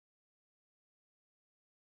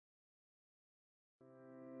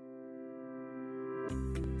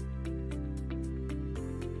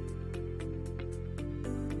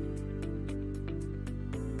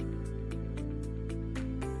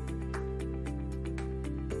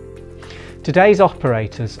Today's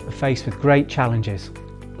operators are faced with great challenges.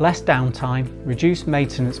 Less downtime, reduced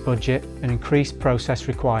maintenance budget and increased process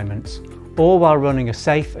requirements, all while running a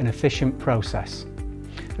safe and efficient process.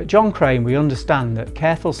 At John Crane we understand that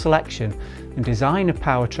careful selection and design of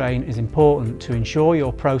powertrain is important to ensure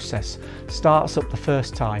your process starts up the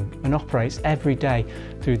first time and operates every day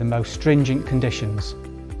through the most stringent conditions.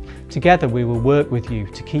 Together we will work with you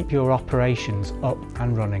to keep your operations up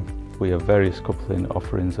and running. We have various coupling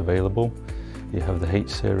offerings available. You have the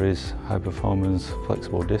H-Series high performance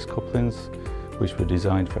flexible disc couplings, which were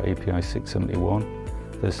designed for API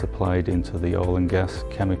 671. They're supplied into the oil and gas,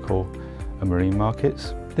 chemical and marine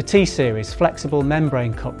markets. The T-Series flexible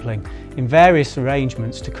membrane coupling in various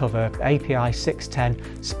arrangements to cover API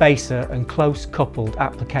 610, spacer and close coupled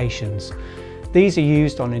applications. These are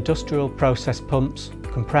used on industrial process pumps,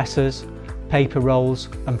 compressors, paper rolls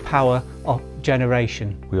and power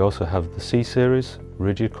generation. We also have the C-Series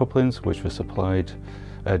rigid couplings, which were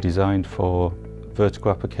designed for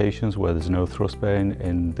vertical applications where there's no thrust bearing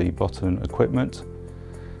in the bottom equipment.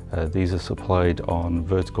 These are supplied on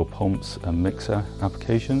vertical pumps and mixer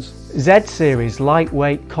applications. Z-Series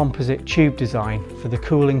lightweight composite tube design for the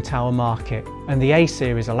cooling tower market, and the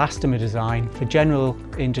A-Series elastomer design for general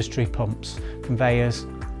industry pumps, conveyors,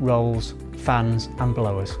 rolls, fans and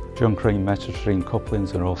blowers. John Crane metal-stream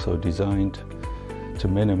couplings are also designed to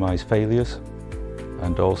minimise failures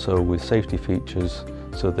and also with safety features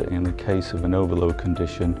so that in the case of an overload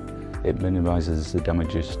condition it minimises the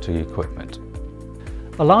damages to the equipment.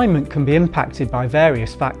 Alignment can be impacted by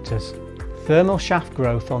various factors. Thermal shaft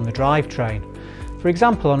growth on the drivetrain. For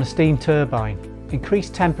example, on a steam turbine,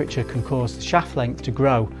 increased temperature can cause the shaft length to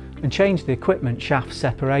grow and change the equipment shaft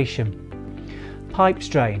separation. Pipe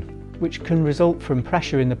strain, which can result from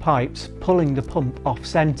pressure in the pipes pulling the pump off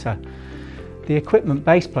centre. The equipment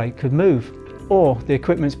baseplate could move, or the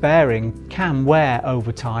equipment's bearing can wear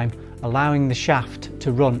over time, allowing the shaft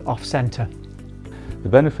to run off centre. The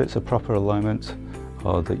benefits of proper alignment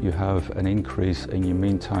are that you have an increase in your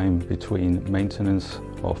mean time between maintenance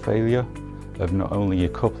or failure of not only your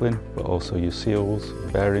coupling but also your seals,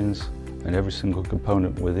 bearings and every single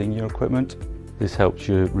component within your equipment. This helps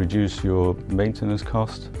you reduce your maintenance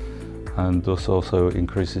cost and thus also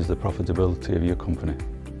increases the profitability of your company.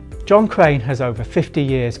 John Crane has over 50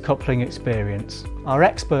 years coupling experience. Our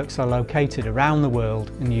experts are located around the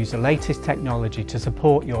world and use the latest technology to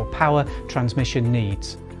support your power transmission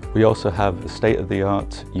needs. We also have a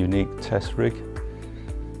state-of-the-art unique test rig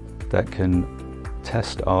that can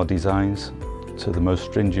test our designs to the most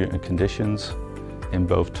stringent conditions in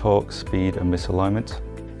both torque, speed and misalignment.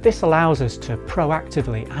 This allows us to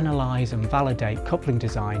proactively analyse and validate coupling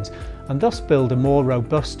designs and thus build a more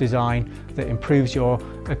robust design that improves your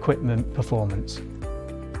equipment performance.